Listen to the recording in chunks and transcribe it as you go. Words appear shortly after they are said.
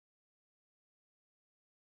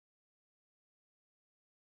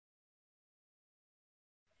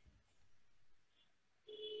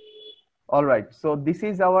All right, so this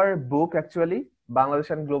is our book actually,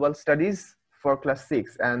 Bangladesh and Global Studies for class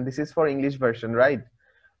 6, and this is for English version, right?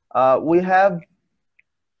 We have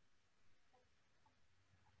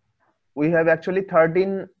actually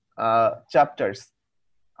 13 chapters.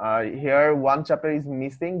 Here one chapter is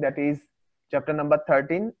missing, that is chapter number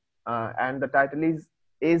 13, and the title is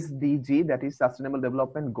SDG, that is Sustainable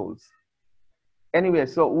Development Goals. Anyway,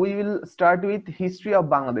 so we will start with history of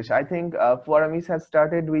Bangladesh. I think Faramis has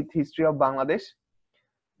started with history of Bangladesh.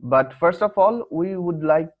 But first of all, we would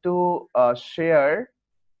like to share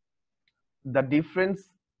the difference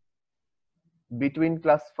between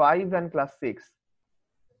class 5 and class 6.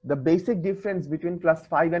 The basic difference between class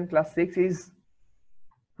 5 and class 6 is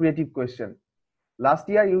creative question. Last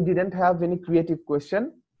year, you didn't have any creative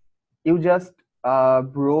question. You just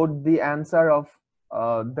wrote the answer of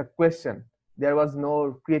the question. There was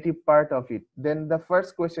no creative part of it. Then the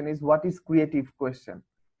first question is, what is creative question?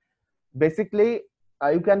 Basically,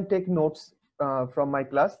 you can take notes from my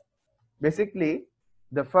class. Basically,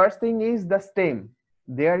 the first thing is the stem.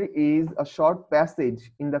 There is a short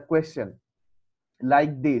passage in the question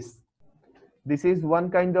like this. This is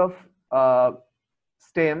one kind of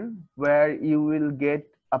stem where you will get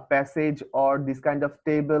a passage or this kind of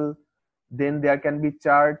table. Then there can be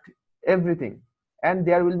chart, everything. And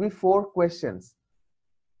there will be 4 questions.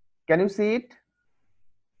 Can you see it?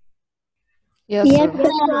 Yes, Yes, sir.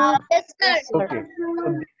 sir. Yes, sir. Okay.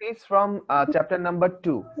 So this is from chapter number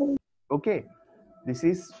 2. Okay. This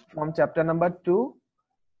is from chapter number 2.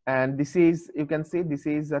 And this is, you can see, this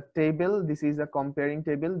is a table. This is a comparing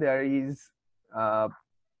table. There is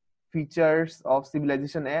features of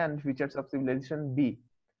civilization A and features of civilization B.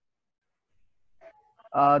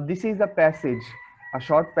 This is a passage, a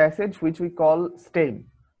short passage which we call stem.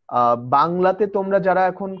 বাংলাতে তোমরা যারা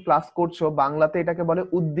এখন class করছো, বাংলাতে এটাকে বলে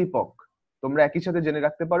উদ্দীপক। তোমরা একই সাথে জেনে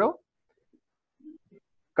রাখতে পারো,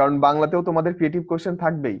 কারণ বাংলাতেও তোমাদের ক্রিয়েটিভ কোশ্চেন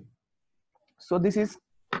থাকবেই। So this is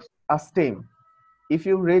a stem. If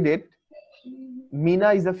you read it, Meena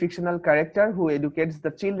is a fictional character who educates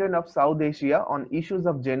the children of South Asia on issues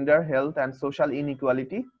of gender, health, and social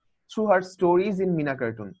inequality through her stories in Meena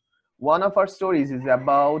cartoon. One of her stories is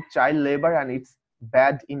about child labor and its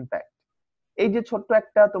bad impact. এই যে ছোট্ট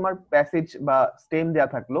একটা তোমার passage বা stem দেয়া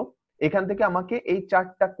থাকলো, এখান থেকে আমাকে এই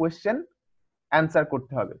 4টা কোয়েশ্চেন অ্যানসার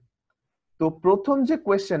করতে হবে। তো প্রথম যে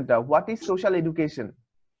কোয়েশ্চেনটা, what is social education,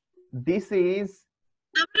 this is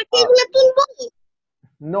আমরা কি এগুলো তুলবো?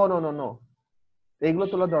 নো নো নো নো, এগুলো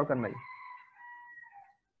তোলার দরকার নাই,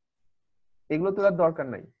 এগুলো তোলার দরকার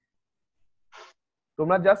নাই।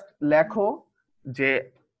 তোমরা জাস্ট লেখো যে,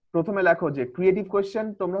 প্রথমে লেখো যে ক্রিয়েটিভ কোয়েশ্চেন,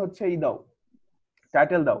 তোমরা হচ্ছে এই দাও,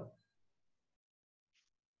 টাইটেল দাও।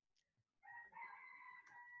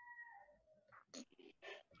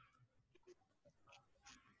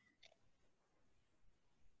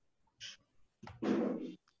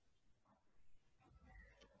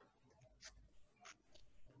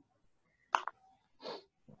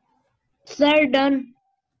 Sir, done.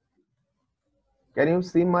 Can you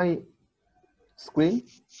see my screen?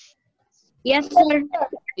 Yes, sir.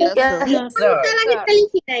 Yes, sir. তার আগে একটা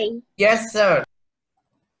লিখি নাই। Yes, sir.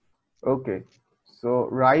 Okay, so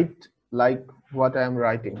write like what I am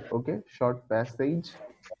writing. Okay, short passage.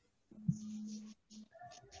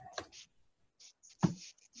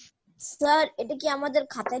 Sir, এটা কি আমাদের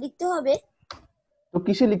খাতায় লিখতে হবে? তো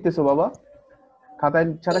কিসে লিখতেছো বাবা? খাতায়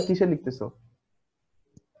ছাড়া কিসে লিখতেছো?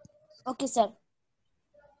 Okay sir.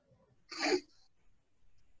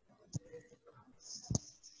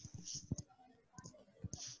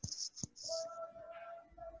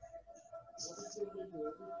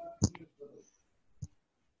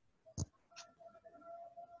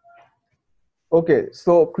 ওকে,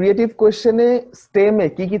 সো ক্রিয়েটিভ কোশ্চেনে স্টেমে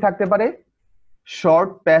কি কি থাকতে পারে?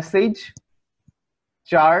 Short passage,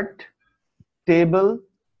 chart, table,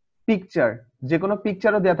 picture. যে কোনো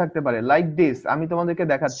পিকচারও দেয়া থাকতে পারে, লাইক দিস। আমি তোমাদেরকে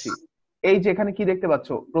দেখাচ্ছি। এই যে এখানে কি দেখতে পাচ্ছ,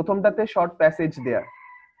 প্রথমটাতে শর্ট প্যাসেজ দেয়া,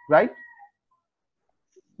 রাইট?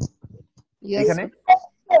 Yes, এখানে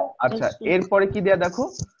আচ্ছা, এরপরে কি দেয়া দেখো,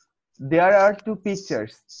 there are 2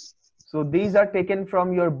 pictures, so these are taken from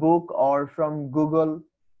your book or from Google.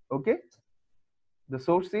 Okay, the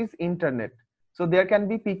source is internet, so there can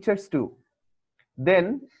be pictures too. Then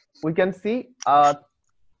we can see a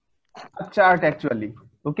chart actually.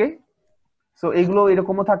 Okay, so এগুলো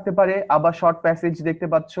এরকমও থাকতে পারে। আবার short passage দেখতে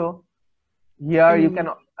পাচ্ছ, here you can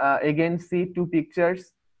again see 2 pictures.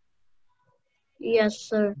 Yes,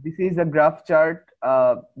 sir. This is a graph chart,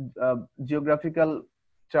 geographical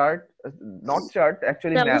chart, not chart,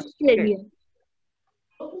 actually map. Okay.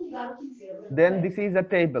 Then this is a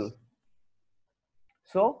table.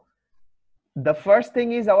 So the first thing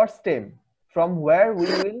is our stem. from where we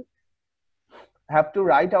will have to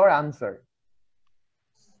write our answer.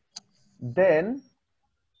 Then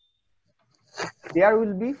there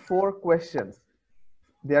will be 4 questions.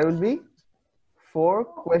 There will be 4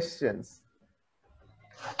 questions.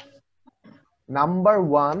 Number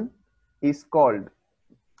 1 is called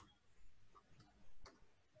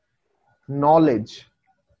knowledge.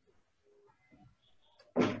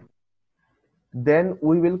 Then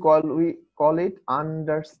we call it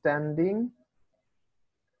understanding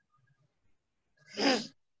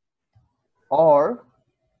or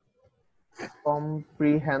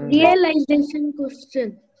comprehension. Realization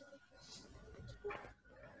question.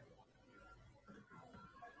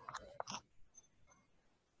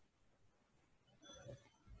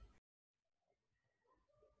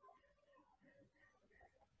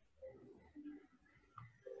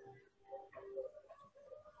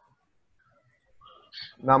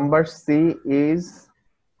 Number C is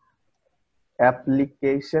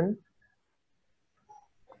application.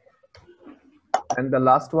 And the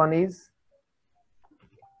last one is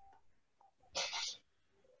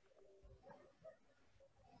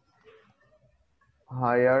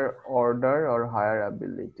higher order or higher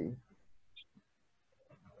ability.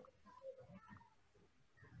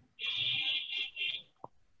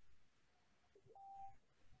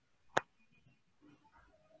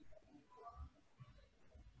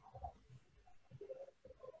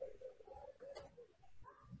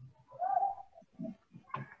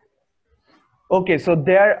 Okay, so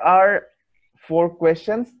there are 4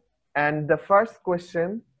 questions, and the first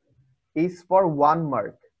question is for 1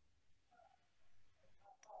 mark.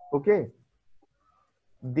 Okay,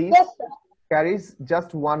 this carries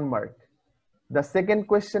just 1 mark. The second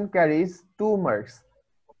question carries 2 marks.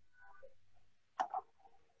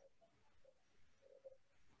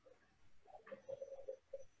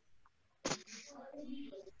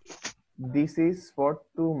 This is for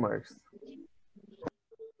 2 marks.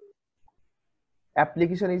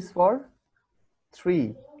 Application is for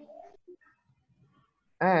 3.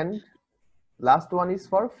 And last one is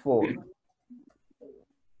for 4.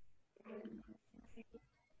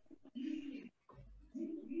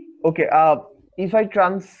 Okay, if I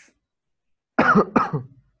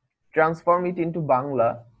transform it into Bangla,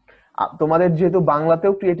 তোমাদের যেহেতু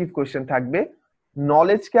বাংলাতেও creative question থাকবে,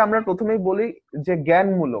 নলেজকে আমরা প্রথমেই বলি যে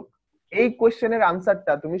জ্ঞানমূলক। এই কোশ্চেনের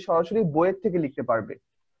আনসারটা তুমি সরাসরি বইয়ের থেকে লিখতে পারবে।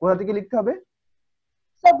 কোথা থেকে লিখতে হবে?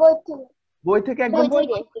 বই থেকে একদম।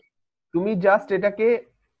 তুমি জাস্ট এটাকে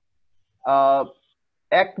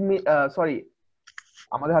সরি,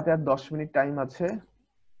 আমাদের হাতে আর 10 মিনিট টাইম আছে।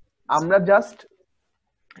 আমরা জাস্ট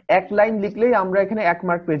 1 লাইন লিখলেই আমরা এখানে 1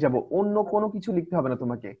 মার্ক পেয়ে যাব, অন্য কোনো কিছু লিখতে হবে না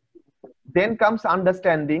তোমাকে। দেন comes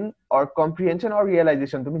understanding or comprehension or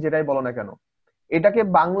realisation, তুমি যেটাই বলো না কেন। এটাকে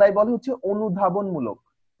বাংলায় বলে হচ্ছে অনুধাবনমূলক।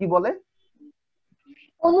 কি বলে?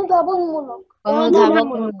 অনুধাবনমূলক।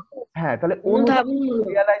 হ্যাঁ, তাহলে অনুধাবনমূলক।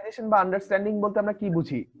 রিয়েলাইজেশন বা আন্ডারস্ট্যান্ডিং বলতে আমরা কি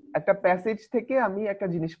বুঝি? একটা প্যাসেজ থেকে আমি একটা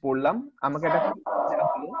জিনিস পড়লাম, আমাকে একটা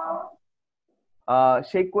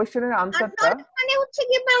সেই কোশ্চেনের আনসারটা মানে হচ্ছে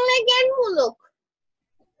কি বাংলায় জ্ঞানমূলক।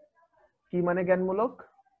 কি মানে জ্ঞানমূলক?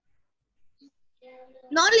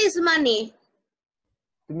 নলেজ মানে।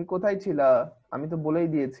 তুমি কোথায় ছিলা? আমি তো বলেই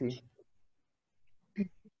দিয়েছি।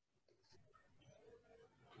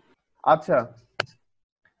 আচ্ছা,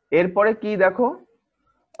 এরপরে কি দেখো,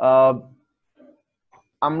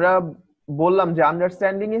 আমরা বললাম যে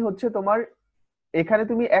আন্ডারস্ট্যান্ডিং এ হচ্ছে তোমার, এখানে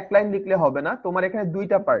তুমি 1 লাইন লিখলে হবে না, তোমার এখানে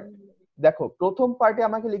 2টা পার্ট। দেখো, প্রথম পার্টে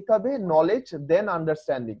আমাকে লিখতে হবে নলেজ দেন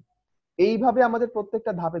আন্ডারস্ট্যান্ডিং। এইভাবে আমাদের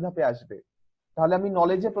প্রত্যেকটা ধাপে ধাপে আসবে। তাহলে আমি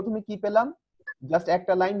নলেজে প্রথমে কি পেলাম, জাস্ট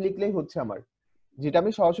একটা লাইন লিখলেই হচ্ছে আমার, যেটা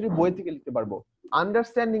আমি সরাসরি বই থেকে লিখতে পারবো।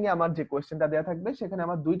 আন্ডারস্ট্যান্ডিং এ আমার যে কোশ্চেনটা দেয়া থাকবে সেখানে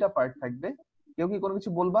আমার 2টা পার্ট থাকবে। কেউ কি কোনো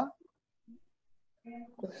কিছু বলবা?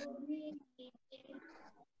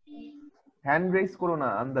 হ্যান্ড রেজ করো না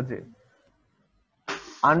আন্দাজে।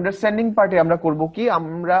 আন্ডারস্ট্যান্ডিং পার্টে আমরা করব কি,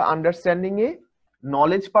 আমরা আন্ডারস্ট্যান্ডিং এ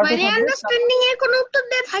নলেজ পার্টে মানে আন্ডারস্ট্যান্ডিং এর কোনো উত্তর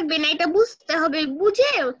দেয়া থাকবে না, এটা বুঝতে হবে,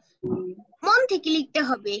 বুঝে মন থেকে লিখতে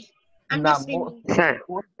হবে। না,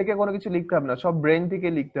 মন থেকে কোনো কিছু লিখতে হবে না, সব ব্রেন থেকে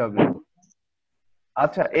লিখতে হবে।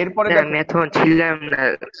 আচ্ছা, এরপরে দেখো, আমি এখন ছিলাম না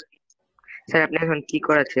স্যার, আপনি এখন কি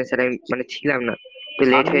করাচ্ছেন স্যার? আমি মানে ছিলাম না, তো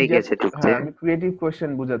লেট হয়ে গেছে ঢুকতে। হ্যাঁ, আমি ক্রিয়েটিভ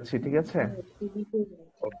কোশ্চেন বুঝাচ্ছি, ঠিক আছে?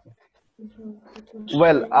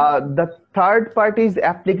 Well, the third part is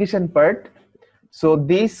application part. So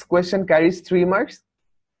this question carries 3 marks,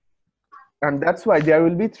 and that's why there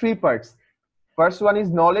will be 3 parts. First one is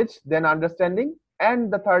knowledge, then understanding, and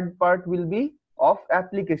the third part will be of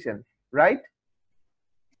application, right?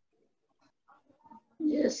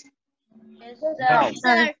 Yes. Now,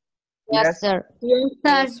 Yes, sir. yes, Yes,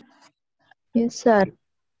 sir. Yes, sir.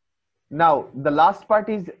 Now the last part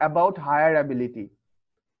is about higher ability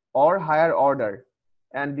or higher order,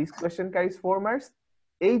 and this question carries 4 marks.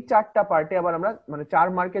 এই চারটা পার্টে আবার আমরা মানে 4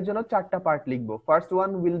 মার্কের জন্য চারটা part লিখবো। First one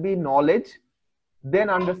will be knowledge, then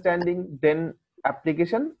understanding, then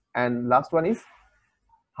application, and last one is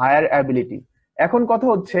higher ability. এখন কথা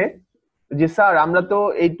হচ্ছে যে স্যার আমরা তো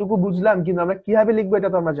এইটুকু বুঝলাম, কিন্তু আমরা কিভাবে লিখবো এটা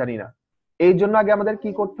তো আমরা জানি না। এই জন্য আগে আমাদের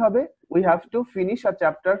কি করতে হবে, we have to finish a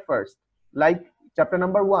chapter first, like chapter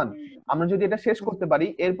number 1। আমরা যদি এটা শেষ করতে পারি,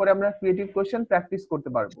 এরপরে আমরা ক্রিয়েটিভ কোশ্চেন প্র্যাকটিস করতে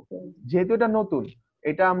পারবো। যেহেতু এটা নতুন,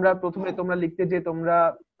 এটা আমরা প্রথমে তোমরা লিখতে যে তোমরা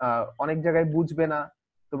অনেক জায়গায় বুঝবে না,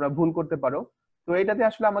 তোমরা ভুল করতে পারো। তো এটাতে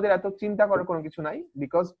আসলে আমাদের এত চিন্তা করার কোনো কিছু নাই,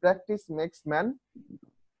 because practice makes man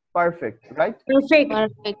perfect, right?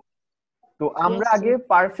 Perfect. তো আমরা আগে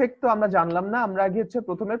পারফেক্ট তো আমরা জানলাম না, আমরা আগে হচ্ছে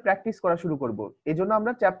প্রথমে প্র্যাকটিস করা শুরু করব। এজন্য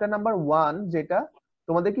আমরা চ্যাপ্টার নাম্বার 1 যেটা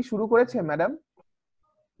তোমাদের কি শুরু করেছে madam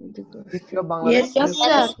history of Bangladesh? Yes,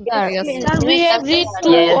 sir. Sir, we have read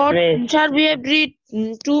sir, we have read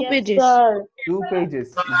 2 pages. 2 pages.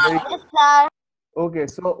 Very good. Okay,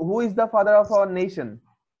 so who is the father of our nation?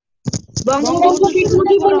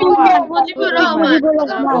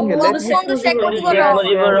 Okay,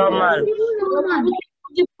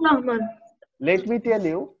 let me tell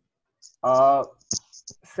you,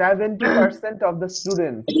 70% of the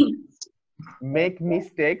students make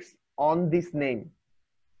mistakes on this name.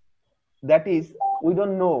 That is, we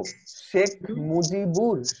don't know Sheikh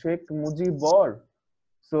Mujibur, Sheikh Mujibur.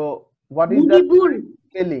 So what is the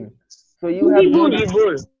spelling? So you have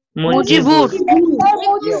Mujibur.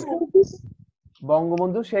 yes.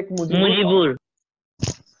 Bangabandhu Sheikh Mujibur.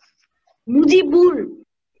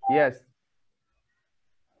 Yes.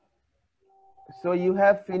 So you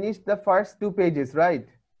have finished the first 2 pages, right?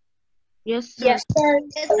 Yes, sir. Yes, sir.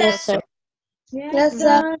 Yes, sir. Yes,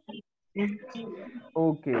 sir.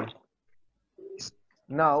 Okay.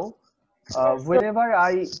 Now, whenever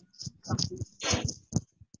I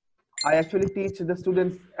actually teach the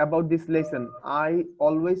students about this lesson, I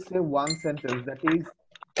always say one sentence, that is,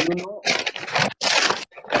 you know,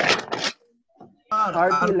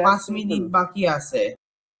 30 lakh 5 minute বাকি আছে।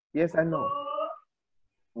 Yes, I know.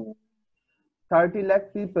 30 lakh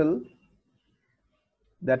people,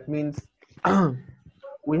 that means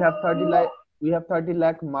we have 30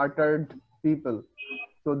 lakh martyred people.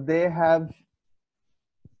 So they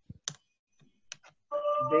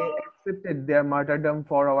accepted their martyrdom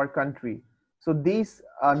for our country. So this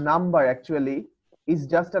number actually is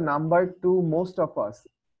just a number to most of us,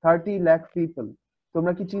 30 lakh people.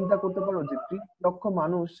 তোমরা কি চিন্তা করতে পারো যে 30 লক্ষ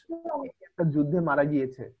মানুষ একটা যুদ্ধে মারা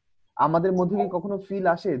গিয়েছে? আমাদের মধ্যে কি কখনো ফিল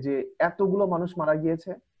আসে যে এতগুলো মানুষ মারা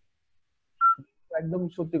গিয়েছে? একদম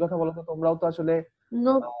সত্যি কথা বলো তো, তোমরাও তো আসলে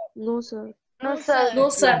No,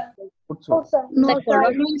 sir. করছো।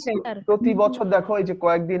 প্রতি বছর দেখো এই যে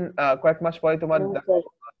কয়েক মাস পরে তোমার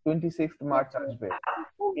 26 মার্চ আসবে,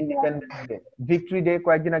 ইন্ডিপেন্ডেন্স ডে, ভিক্টরি ডে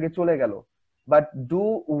কয়েকদিন আগে চলে গেল। But do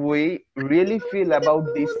we really feel about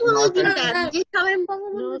this?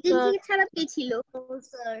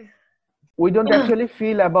 We don't actually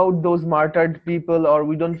feel about those martyred people, or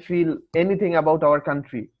we don't feel anything about our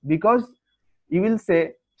country, because you will say,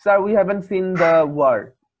 sir, we haven't seen the war.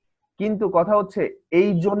 কিন্তু কথা হচ্ছে এই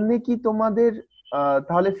জন্য কি তোমাদের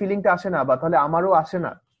তাহলে ফিলিংটা আসে না, বা তাহলে আমারও আসে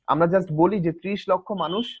না? আমরা জাস্ট বলি যে 30 লক্ষ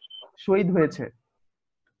মানুষ শহীদ হয়েছে,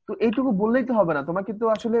 তো এইটুকু বললেই তো হবে না, তোমার কিন্তু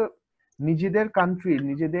আসলে নিজেদের কান্ট্রি,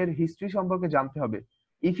 নিজেদের হিস্ট্রি সম্পর্কে জানতে হবে।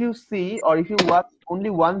 If you C or if you watch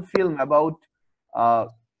only one film about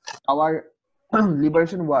our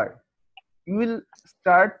liberation war, you will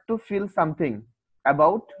start to feel something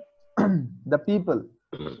about the people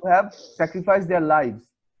who have sacrificed their lives.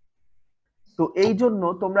 তো এই জন্য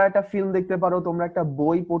তোমরা একটা ফিল্ম দেখতে পারো, তোমরা একটা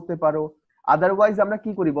বই পড়তে পারো, আদারওয়াইজ আমরা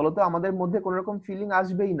কি করি বলতো, আমাদের মধ্যে কোন রকম ফিলিং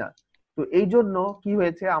আসবেই না। তো এই জন্য কি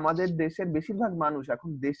হয়েছে, আমাদের দেশের বেশিরভাগ মানুষ এখন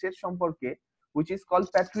দেশের সম্পর্কে which is called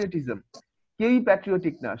patriotism, কেউই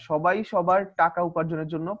প্যাট্রিয়টিক না, সবাই সবার টাকা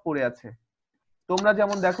উপার্জনের জন্য পড়ে আছে। তোমরা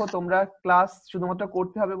যেমন দেখো, তোমরা ক্লাস শুধুমাত্র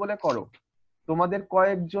করতে হবে বলে করো, তোমাদের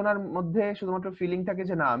কয়েকজনের মধ্যে শুধুমাত্র ফিলিং থাকে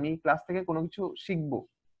যে না আমি ক্লাস থেকে কোনো কিছু শিখবো।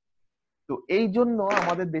 তো এই জন্য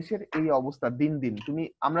আমাদের দেশের এই অবস্থা দিন দিন।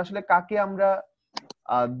 আমরা আসলে কাকে আমরা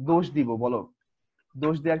দোষ দিব বলো?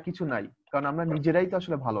 দোষ দেওয়ার কিছু নাই, কারণ আমরা নিজেরাই তো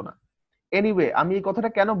আসলে ভালো না। এনিওয়ে, আমি এই কথাটা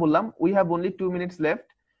কেন বললাম, we have only 2 minutes left.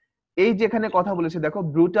 এই যেখানে কথা বলেছে দেখো,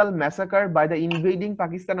 brutal massacre by the ইনভেডিং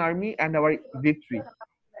Pakistan army and hour victory.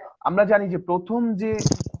 আমরা জানি যে প্রথম যে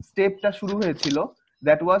স্টেপটা শুরু হয়েছিল,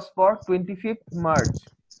 that was for 25th March.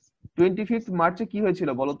 25th মার্চে কি হয়েছিল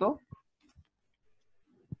বলো তো?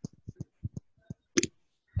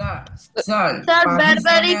 স্যার,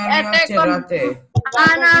 barbaric attack on রাতে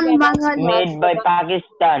Unarmed Bengali. Made by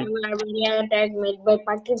Pakistan. Armenian attack made by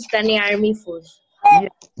Pakistani army force.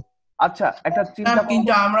 Yes. আচ্ছা একটা চিন্তা করো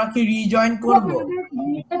কিন্তু আমরা কি রিজয়েন করব?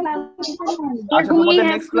 আচ্ছা তোমাদের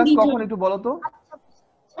নেক্সট ক্লাস কখন একটু বলো তো?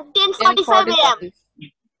 10:45 AM.